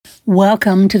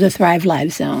Welcome to the Thrive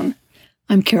Life Zone.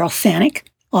 I'm Carol Sanick,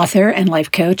 author and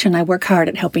life coach, and I work hard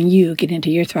at helping you get into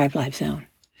your Thrive Life Zone.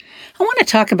 I want to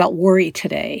talk about worry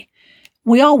today.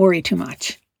 We all worry too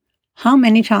much. How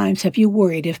many times have you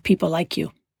worried if people like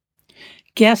you?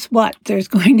 Guess what? There's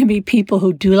going to be people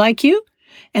who do like you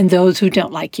and those who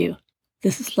don't like you.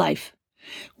 This is life.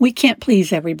 We can't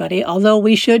please everybody, although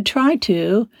we should try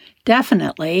to,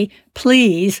 definitely,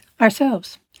 please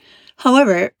ourselves.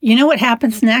 However, you know what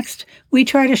happens next? We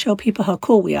try to show people how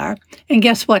cool we are, and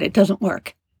guess what? It doesn't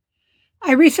work.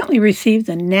 I recently received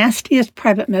the nastiest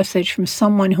private message from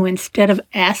someone who, instead of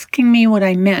asking me what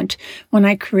I meant when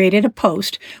I created a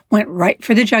post, went right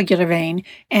for the jugular vein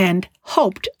and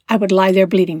hoped I would lie there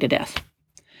bleeding to death.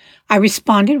 I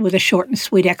responded with a short and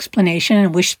sweet explanation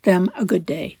and wished them a good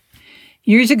day.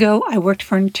 Years ago, I worked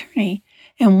for an attorney,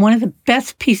 and one of the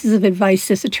best pieces of advice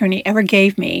this attorney ever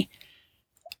gave me,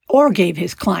 or gave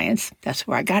his clients, that's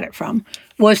where I got it from,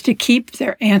 was to keep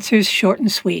their answers short and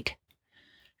sweet.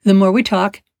 The more we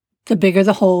talk, the bigger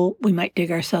the hole we might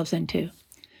dig ourselves into.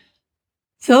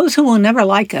 Those who will never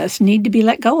like us need to be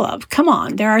let go of. Come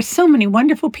on, there are so many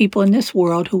wonderful people in this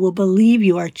world who will believe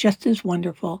you are just as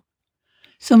wonderful.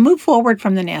 So move forward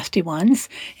from the nasty ones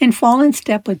and fall in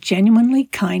step with genuinely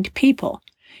kind people.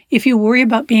 If you worry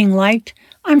about being liked,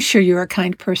 I'm sure you're a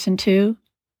kind person too.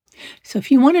 So if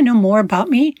you want to know more about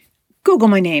me, Google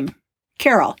my name,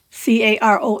 Carol,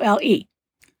 C-A-R-O-L-E,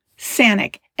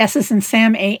 Sanick, S as in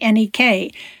Sam, A-N-E-K,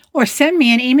 or send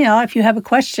me an email if you have a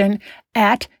question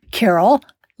at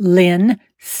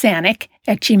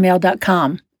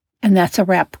carolynsanick@gmail.com. And that's a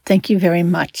wrap. Thank you very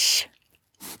much.